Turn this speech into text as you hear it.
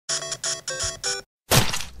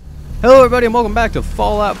Hello everybody and welcome back to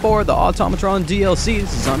Fallout 4, the Automatron DLC.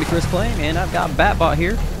 This is ZombiiChris playing, and I've got Batbot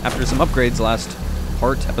here after some upgrades last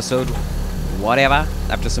episode, whatever,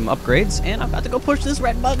 after some upgrades, and I'm about to go push this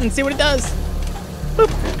red button and see what it does. Boop.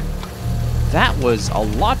 That was a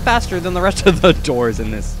lot faster than the rest of the doors in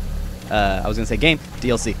this, I was gonna say game,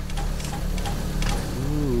 DLC.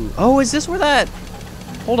 Ooh. Oh, is this where that,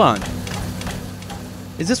 hold on.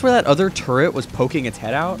 Is this where that other turret was poking its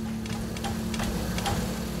head out?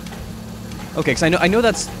 Okay, because I know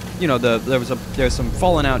that's, you know, there's some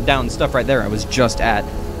fallen out down stuff right there I was just at.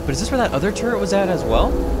 But is this where that other turret was at as well?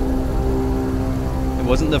 It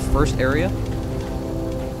wasn't the first area?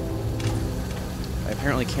 I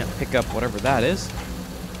apparently can't pick up whatever that is.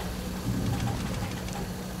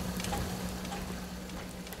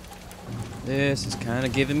 This is kind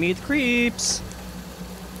of giving me the creeps.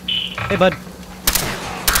 Hey, bud.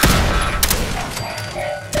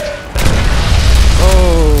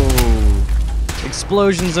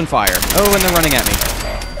 Explosions and fire. Oh, and they're running at me.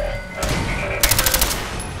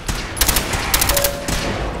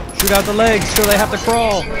 Shoot out the legs so they have to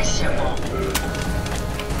crawl. I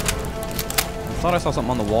thought I saw something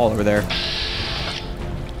on the wall over there.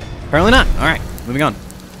 Apparently not. Alright, moving on.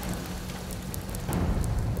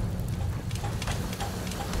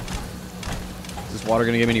 Is this water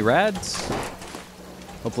gonna give me any rads?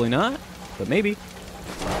 Hopefully not, but maybe.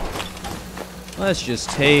 Let's just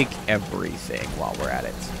take everything while we're at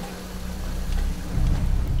it.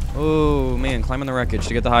 Oh man, climbing the wreckage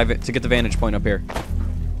to get the vantage point up here.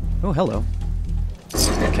 Oh, hello.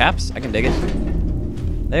 More caps, I can dig it.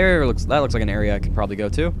 That looks like an area I could probably go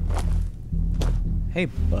to. Hey,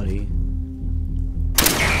 buddy.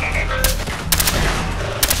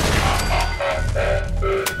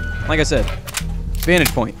 Like I said,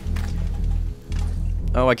 vantage point.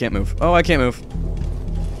 Oh, I can't move. Oh, I can't move.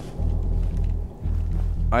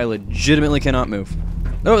 I legitimately cannot move.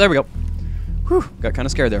 Oh, there we go. Whew, got kind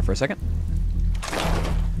of scared there for a second.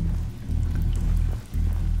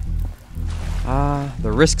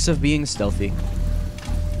 The risks of being stealthy.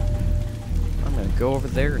 I'm gonna go over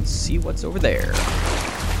there and see what's over there.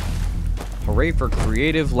 Hooray for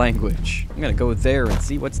creative language. I'm gonna go there and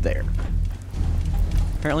see what's there.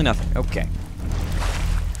 Apparently nothing. Okay.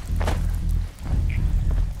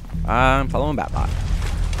 I'm following Batbot.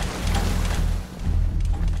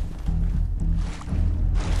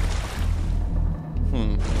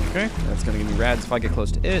 Okay, that's gonna give me rads if I get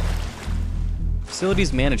close to it.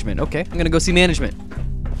 Facilities management. Okay, I'm gonna go see management.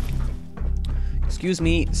 Excuse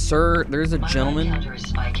me, sir. There's a gentleman. My counter is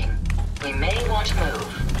spiking. We may want to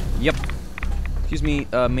move. Yep. Excuse me,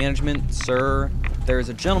 management, sir. There's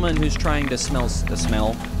a gentleman who's trying to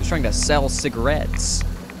who's trying to sell cigarettes.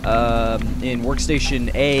 In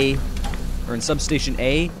workstation A, or in substation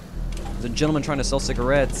A. There's a gentleman trying to sell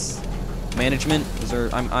cigarettes. Management, is there?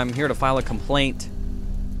 I'm here to file a complaint.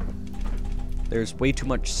 There's way too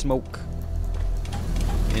much smoke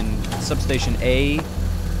in substation A.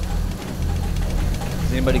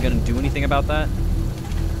 Is anybody gonna do anything about that?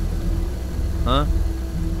 Huh?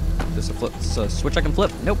 Is this a switch I can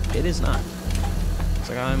flip? Nope, it is not. Looks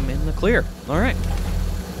like I'm in the clear. Alright.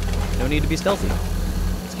 No need to be stealthy.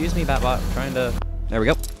 Excuse me, Batbot. I'm trying to... There we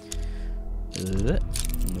go.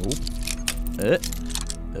 Nope.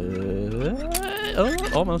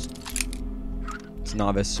 Oh, almost. It's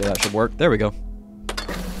novice, so that should work. There we go.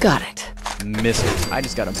 Got it. Missiles. I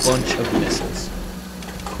just got a bunch of missiles.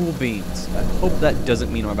 Cool beans. I hope that doesn't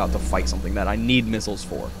mean I'm about to fight something that I need missiles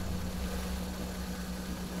for.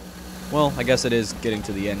 Well, I guess it is getting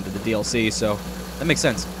to the end of the DLC, so that makes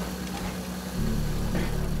sense.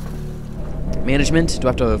 Management. Do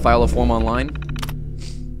I have to file a form online?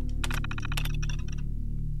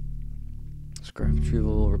 Scrap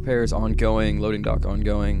retrieval, repairs ongoing, loading dock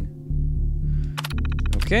ongoing.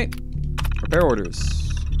 Okay. Repair orders.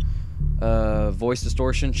 Voice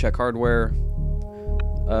distortion, check hardware.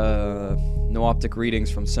 No optic readings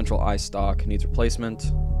from central eye stock, needs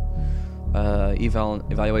replacement.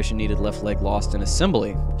 Evaluation needed, left leg lost in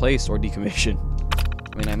assembly, replace or decommission.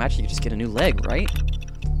 I mean, I imagine you just get a new leg, right?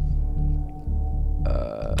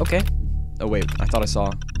 Okay. Oh wait, I thought I saw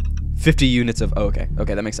 50 units of, oh, okay.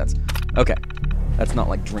 Okay, that makes sense. Okay. That's not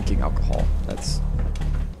like drinking alcohol. That's,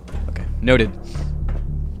 okay, noted.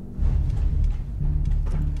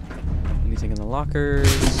 Anything in the lockers?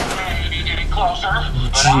 May be getting closer,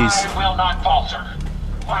 but jeez. I will not falter.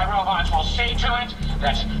 My robots will see to it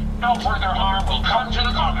that no further harm will come to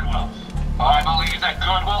the Commonwealth. I believe that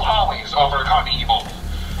good will always overcome evil.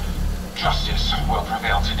 Justice will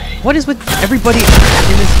prevail today. What is with everybody in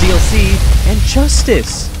this DLC and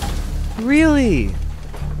justice? Really?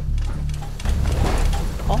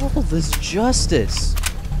 All all this justice.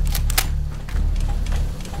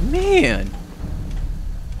 Man.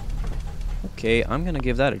 Okay, I'm gonna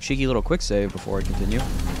give that a cheeky little quick save before I continue.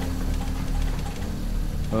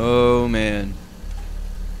 Oh man.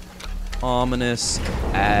 Ominous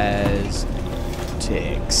as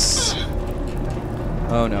ticks.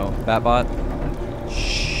 Oh no, Batbot.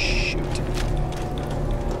 Shoot.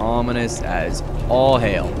 Ominous as all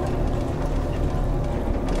hail.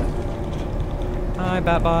 Hi,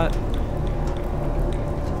 Batbot.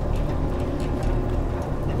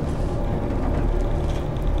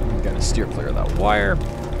 Gotta steer clear of that wire.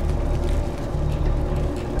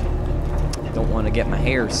 Don't want to get my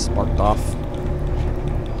hair sparked off.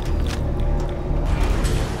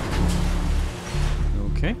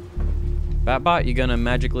 Okay. Batbot, you gonna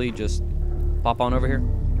magically just pop on over here?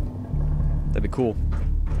 That'd be cool.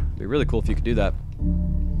 It'd be really cool if you could do that.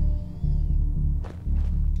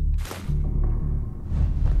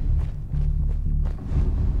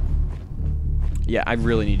 Yeah, I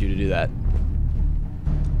really need you to do that.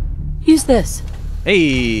 Use this.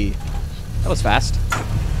 Hey! That was fast.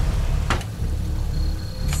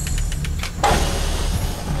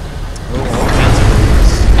 Oh, all kinds of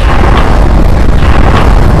moves.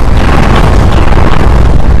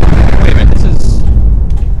 Wait a minute, this is...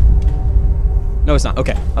 No, it's not.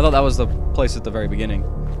 Okay. I thought that was the place at the very beginning.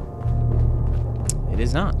 It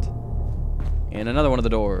is not. And another one of the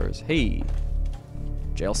doors. Hey.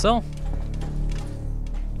 Jail cell.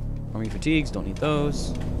 Army fatigues, don't need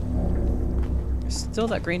those. There's still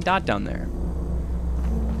that green dot down there.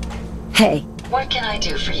 Hey. What can I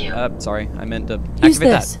do for you? Sorry, I meant to Use activate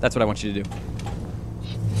this. that. That's what I want you to do.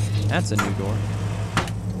 That's a new door.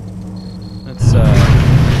 That's,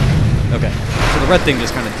 okay. So the red thing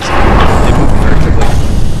just kind of disappeared. It moved very quickly.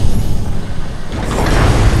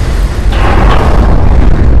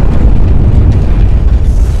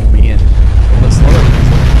 Oh, man. A little bit slower than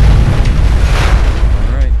usual.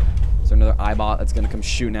 Alright. Is there another eyebot that's going to come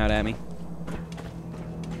shooting out at me?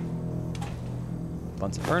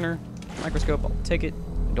 Bunsen burner. Microscope, I'll take it.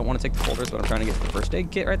 I don't want to take the folders, but I'm trying to get the first aid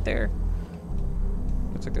kit right there.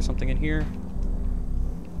 Looks like there's something in here.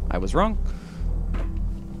 I was wrong.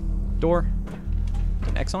 Door.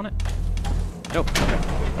 An X on it? Nope. Okay.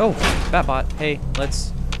 Oh, Batbot. Hey,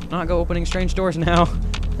 let's not go opening strange doors now.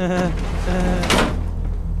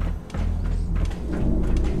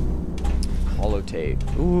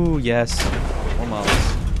 Holotape. Ooh, yes. Almost.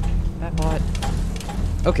 Batbot.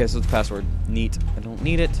 Okay, so it's the password. Neat. I don't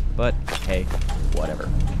need it, but hey, whatever.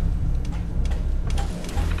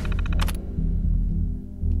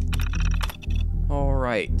 All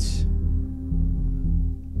right.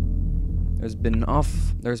 There's been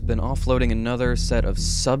offloading another set of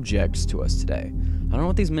subjects to us today. I don't know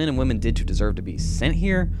what these men and women did to deserve to be sent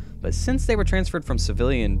here, but since they were transferred from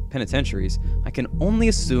civilian penitentiaries, I can only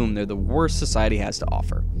assume they're the worst society has to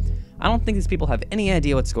offer. I don't think these people have any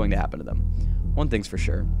idea what's going to happen to them. One thing's for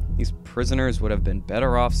sure, these prisoners would have been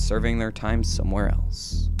better off serving their time somewhere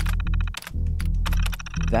else.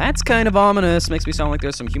 That's kind of ominous. Makes me sound like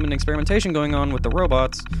there's some human experimentation going on with the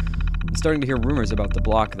robots. I'm starting to hear rumors about the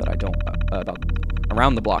block that I don't,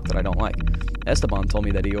 around the block that I don't like. Esteban told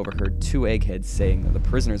me that he overheard two eggheads saying that the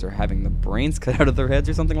prisoners are having the brains cut out of their heads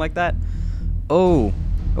or something like that. Oh,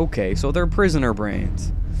 okay, so they're prisoner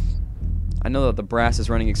brains. I know that the brass is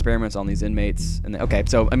running experiments on these inmates, and okay,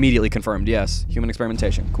 so immediately confirmed, yes, human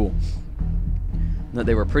experimentation, cool. That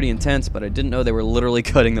they were pretty intense, but I didn't know they were literally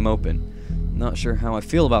cutting them open. Not sure how I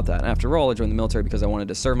feel about that. After all, I joined the military because I wanted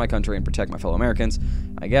to serve my country and protect my fellow Americans.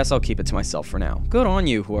 I guess I'll keep it to myself for now. Good on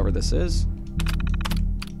you, whoever this is.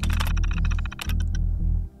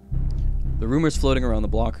 The rumors floating around the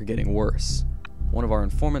block are getting worse. One of our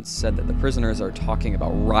informants said that the prisoners are talking about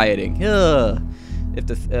rioting. Ugh. If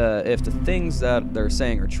the things that they're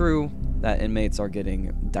saying are true, that inmates are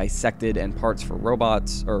getting dissected and parts for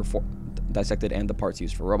robots, or dissected and the parts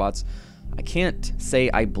used for robots, I can't say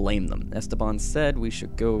I blame them. Esteban said we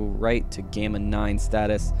should go right to Gamma 9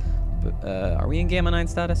 status. But, are we in Gamma 9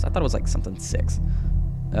 status? I thought it was like something 6.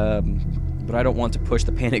 But I don't want to push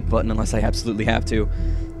the panic button unless I absolutely have to.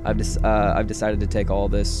 I've decided to take all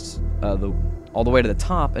this all the way to the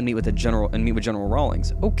top and meet with General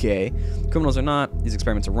Rawlings. Okay, criminals or not, these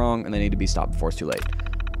experiments are wrong and they need to be stopped before it's too late.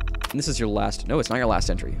 And this is your last. No, it's not your last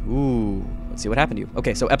entry. Ooh, let's see what happened to you.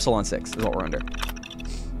 Okay, so Epsilon 6 is what we're under.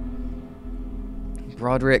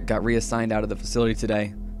 Broderick got reassigned out of the facility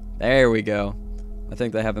today. There we go. I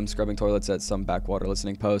think they have him scrubbing toilets at some backwater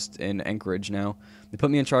listening post in Anchorage now. They put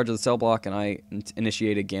me in charge of the cell block and I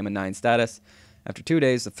initiated Gamma 9 status. After 2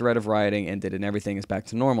 days, the threat of rioting ended and everything is back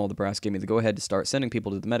to normal. The brass gave me the go-ahead to start sending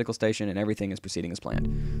people to the medical station, and everything is proceeding as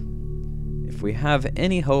planned. If we have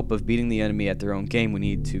any hope of beating the enemy at their own game, we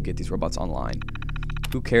need to get these robots online.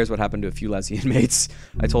 Who cares what happened to a few lousy inmates?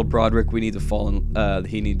 I told Broderick he needed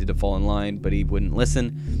to fall in line, but he wouldn't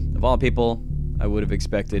listen. Of all people, I would have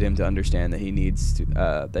expected him to understand that he needs to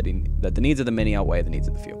that the needs of the many outweigh the needs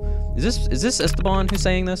of the few. Is this Esteban who's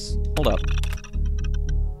saying this? Hold up.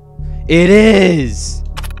 It is.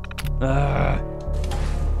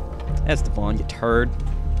 Esteban, you turd.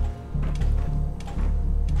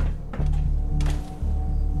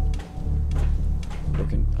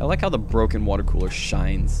 I like how the broken water cooler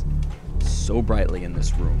shines so brightly in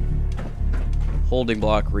this room. Holding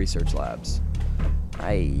block research labs.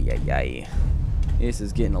 Ay, ay, ay. This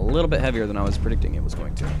is getting a little bit heavier than I was predicting it was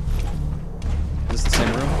going to. Is this the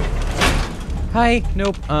same room? Hi.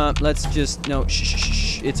 Nope. Let's just, no,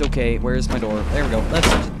 shh. It's okay. Where's my door? There we go.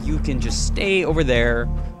 You can just stay over there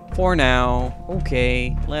for now.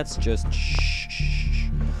 Okay. Let's just shh.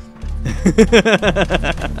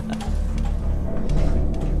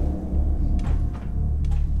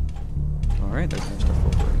 Alright, there's more stuff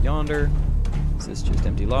over yonder. Is this just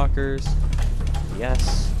empty lockers?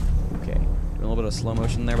 Yes. Okay. Doing a little bit of slow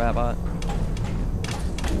motion there, Batbot.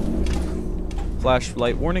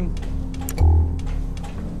 Flashlight warning.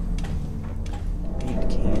 Paint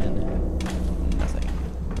can. Nothing.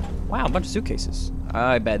 Wow, a bunch of suitcases.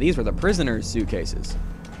 I bet these were the prisoners' suitcases.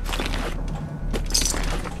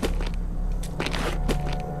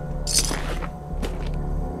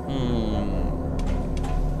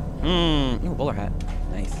 Ooh, bowler hat.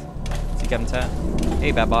 Nice. See Kevin's hat?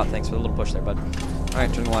 Hey, Batbot, thanks for the little push there, bud.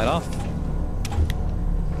 Alright, turn the light off.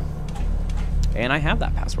 And I have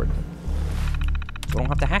that password. So I don't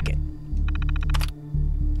have to hack it.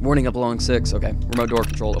 Warning up along 6. Okay. Remote door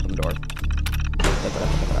control, open the door.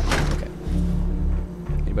 Okay.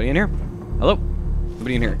 Anybody in here? Hello?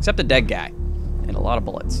 Nobody in here, except a dead guy. And a lot of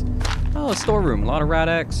bullets. Oh, storeroom. A lot of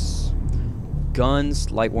Rad-X.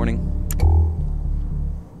 Guns. Light warning.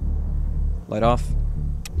 Light off.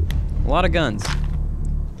 A lot of guns.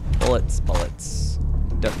 Bullets.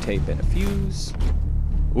 Duct tape and a fuse.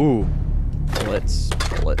 Ooh. Bullets.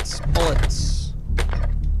 Bullet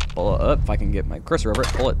up. If I can get my cursor over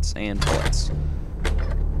it. Bullets and bullets.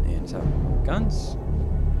 And so, guns.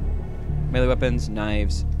 Melee weapons,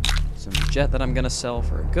 knives. Some jet that I'm gonna sell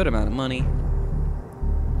for a good amount of money.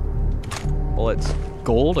 Bullets.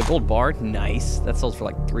 Gold. A gold bar. Nice. That sells for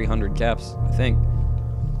like 300 caps, I think.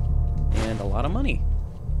 And a lot of money.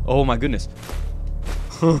 Oh my goodness.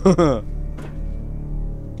 And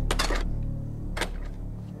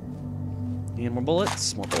more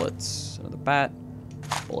bullets. Another bat.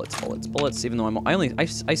 Bullets. Even though I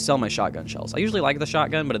sell my shotgun shells. I usually like the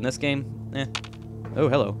shotgun, but in this game, eh. Oh,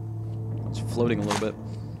 hello. It's floating a little bit.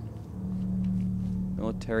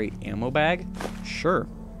 Military ammo bag? Sure.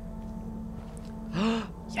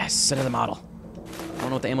 Yes, another model. I don't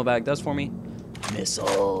know what the ammo bag does for me.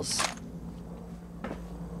 Missiles.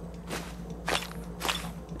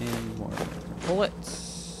 And more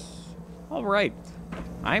bullets. All right.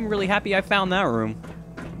 I'm really happy I found that room.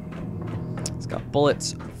 It's got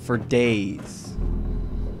bullets for days.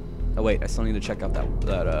 Oh wait, I still need to check out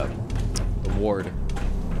the ward,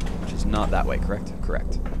 which is not that way, correct?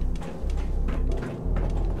 Correct.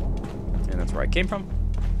 And that's where I came from.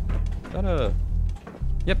 Is that a...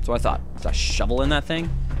 Yep, that's what I thought. Is that a shovel in that thing?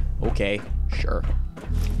 Okay, sure.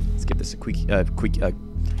 Let's give this a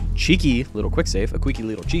cheeky little quick save, a quickie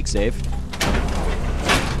little cheek save.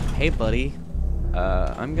 Hey, buddy.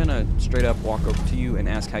 I'm gonna straight up walk over to you and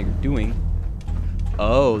ask how you're doing.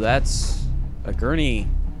 Oh, that's a gurney.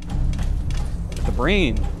 The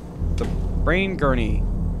brain gurney.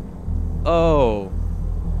 Oh.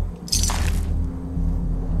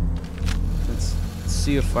 Let's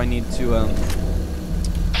see if I need to,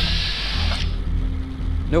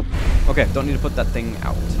 Nope. Okay, don't need to put that thing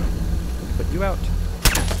out. Put you out.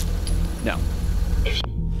 No.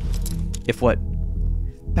 If what?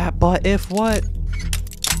 Batbot, if what?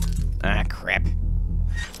 Ah, crap.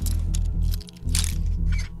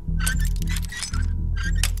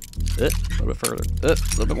 A little bit further. A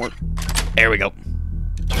little bit more. There we go.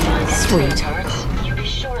 Sweet. You be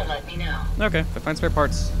sure to let me know. Okay, if I find spare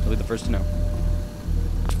parts, I'll be the first to know.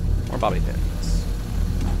 More bobby pins.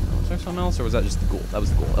 Was there something else, or was that just the ghoul? That was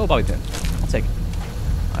the ghoul. Oh, bobby pin. I'll take it.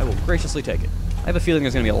 I will graciously take it. I have a feeling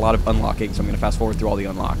there's going to be a lot of unlocking, so I'm going to fast forward through all the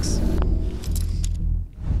unlocks.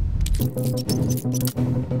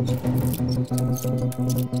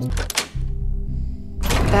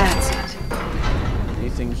 That's it.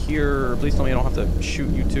 Anything here? Please tell me I don't have to shoot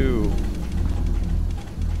you too.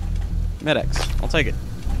 Med-X. I'll take it.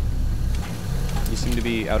 You seem to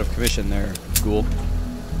be out of commission there, ghoul.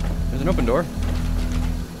 There's an open door.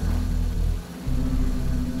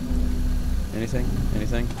 Anything?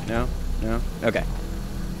 Anything? No? No? Okay.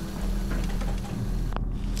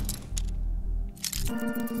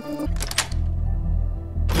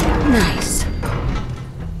 Nice.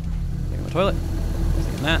 Nothing in the toilet.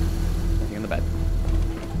 Nothing in that. Nothing in the bed.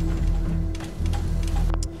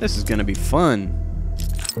 This is gonna be fun.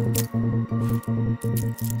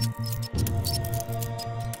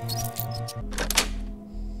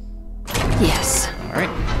 Yes. Alright.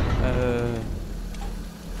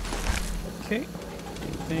 Okay.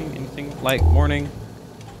 Anything? Light warning.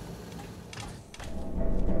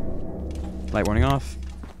 Light warning off.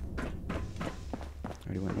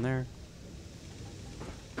 Already went in there.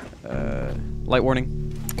 Light warning.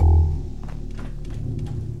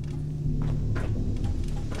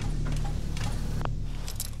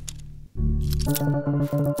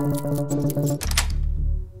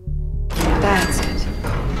 That's it.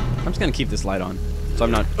 I'm just gonna keep this light on, so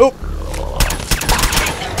I'm not. Oh!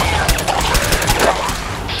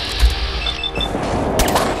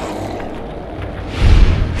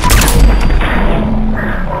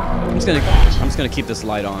 I'm just gonna keep this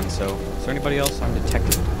light on. So, is there anybody else? I'm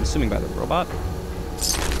detected. I'm assuming by the robot. I'm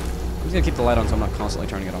just gonna keep the light on, so I'm not constantly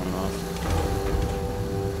turning it on and off.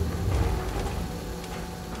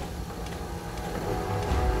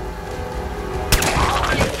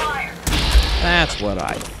 That's what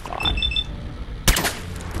I thought.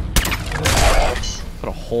 Put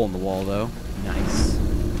a hole in the wall, though. Nice.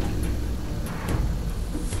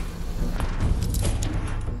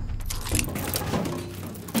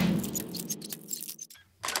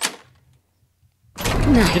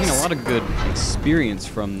 Nice. Getting a lot of good experience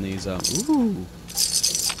from these. Ooh.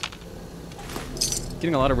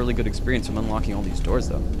 Getting a lot of really good experience from unlocking all these doors,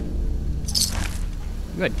 though.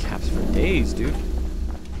 You had caps for days, dude.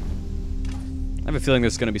 I have a feeling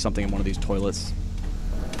there's going to be something in one of these toilets.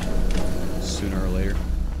 Sooner or later.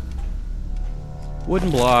 Wooden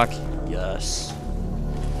block. Yes.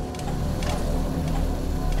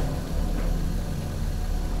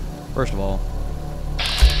 First of all.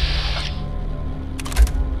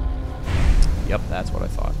 Yep, that's what I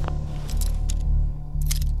thought.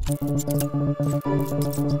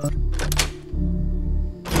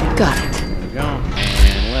 Got it. There we go.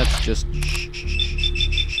 And let's just...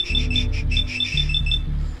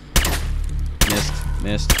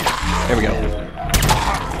 Missed. There we go.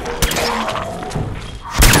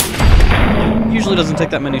 Usually doesn't take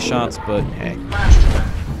that many shots, but hey.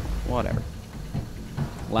 Whatever.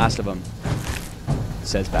 Last of them,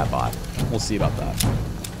 says Batbot. We'll see about that.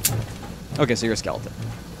 Okay, so you're a skeleton.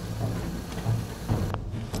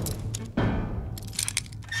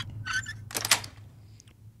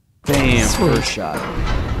 Bam, Sweet. first shot.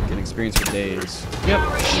 Getting experience for days. Yep,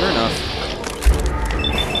 sure enough.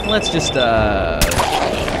 Let's just,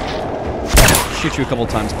 shoot you a couple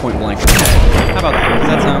times point blank. How about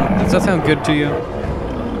that? Does that sound good to you?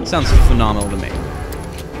 Sounds phenomenal to me.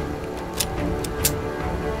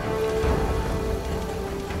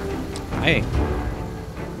 Hey,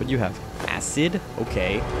 what do you have? Acid?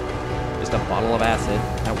 Okay. Just a bottle of acid.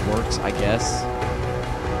 That works, I guess.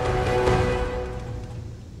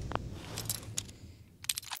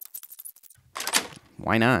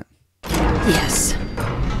 Why not? Yes.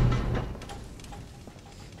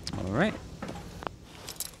 Alright.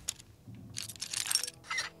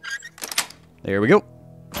 There we go.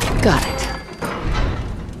 Got it.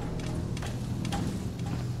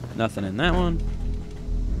 Nothing in that one.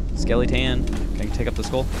 Skeleton. Can I take up the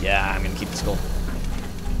skull? Yeah, I'm gonna keep the skull.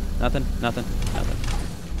 Nothing.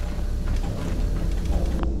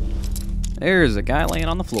 There's a guy laying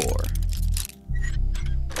on the floor.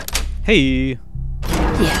 Hey.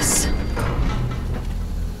 Yes.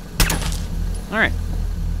 Alright.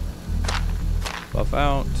 Buff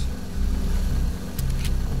out.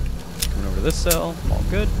 Coming over to this cell. All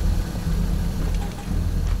good.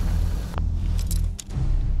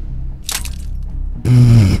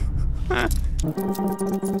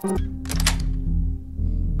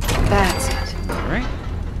 That's it. Alright.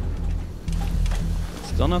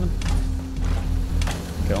 Still nothing.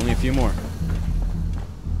 Okay, only a few more.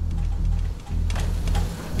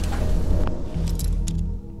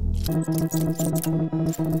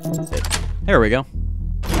 There we go.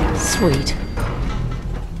 Sweet.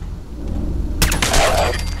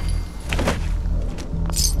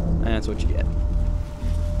 That's what you get.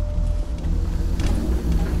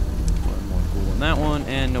 One more ghoul in that one,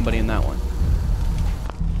 and nobody in that one.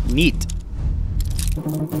 Neat.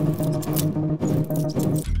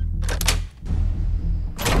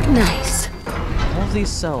 Nice. of these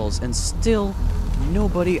cells, and still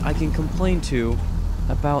nobody I can complain to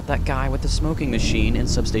about that guy with the smoking machine in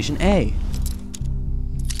Substation A.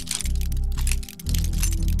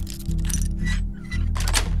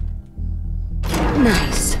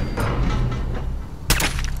 Nice.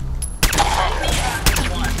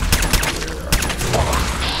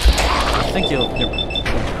 I think you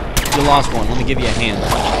lost one. Let me give you a hand.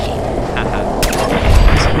 Haha.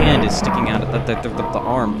 His hand is sticking out. The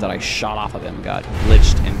arm that I shot off of him got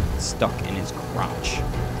glitched and stuck in his crotch.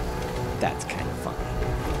 That's kind of funny.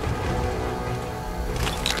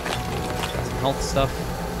 Got some health stuff.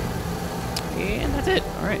 And that's it.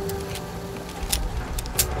 Alright.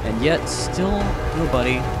 And yet, still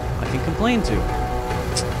nobody I can complain to.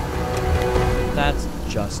 That's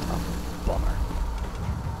just a bummer.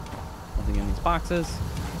 Nothing in these boxes.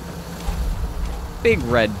 Big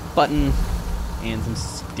red button. And some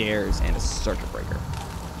stairs and a circuit breaker.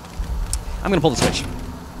 I'm gonna pull the switch.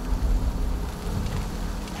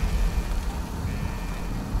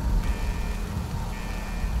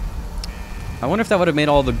 I wonder if that would have made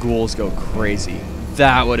all the ghouls go crazy.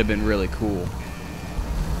 That would have been really cool.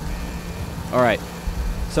 Alright,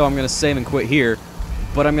 so I'm going to save and quit here,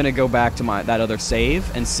 but I'm going to go back to that other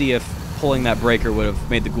save and see if pulling that breaker would have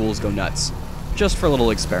made the ghouls go nuts. Just for a little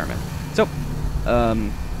experiment. So,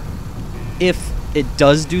 if it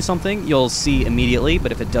does do something, you'll see immediately,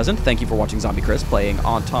 but if it doesn't, thank you for watching ZombiiChris playing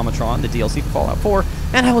Automatron, the DLC for Fallout 4,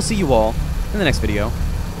 and I will see you all in the next video.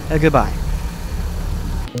 Goodbye.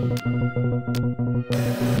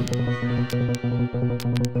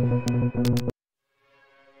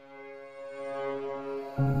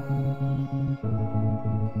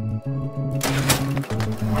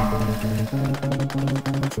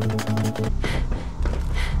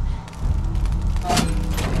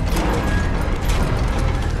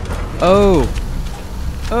 Oh.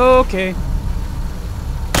 Okay.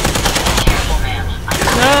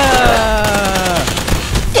 Ah!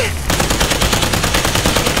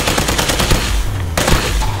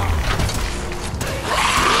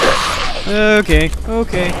 Okay.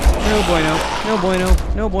 Okay. No bueno. No bueno.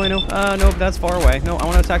 No bueno. Nope, that's far away. No, I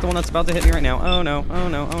want to attack the one that's about to hit me right now. Oh no. Oh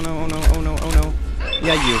no. Oh no. Oh no. Oh no. Oh no.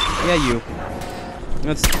 Yeah, you. Yeah, you.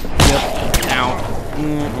 Let's. Yep. Ow.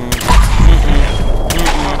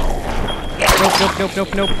 Nope, nope, nope,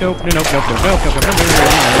 nope, nope, nope, nope, nope, nope, nope, nope, nope, nope.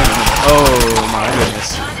 Oh my goodness.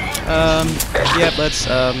 Yep, let's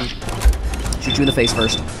shoot you in the face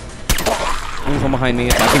first. From behind me,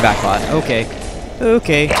 attacking backbot. Okay.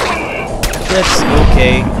 Okay. That's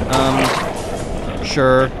okay.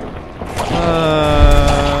 Sure.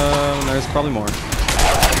 There's probably more.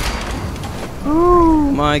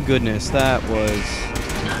 Ooh, my goodness, that was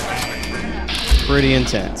pretty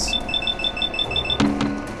intense.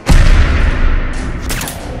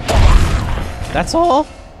 That's all?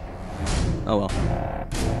 Oh well.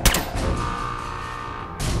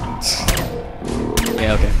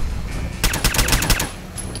 Yeah, okay.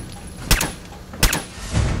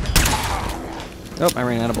 Oh, I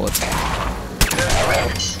ran out of bullets.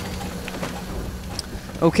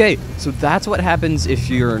 Okay, so that's what happens if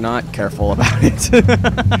you're not careful about it.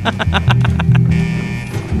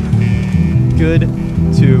 Good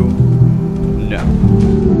to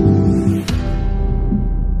know.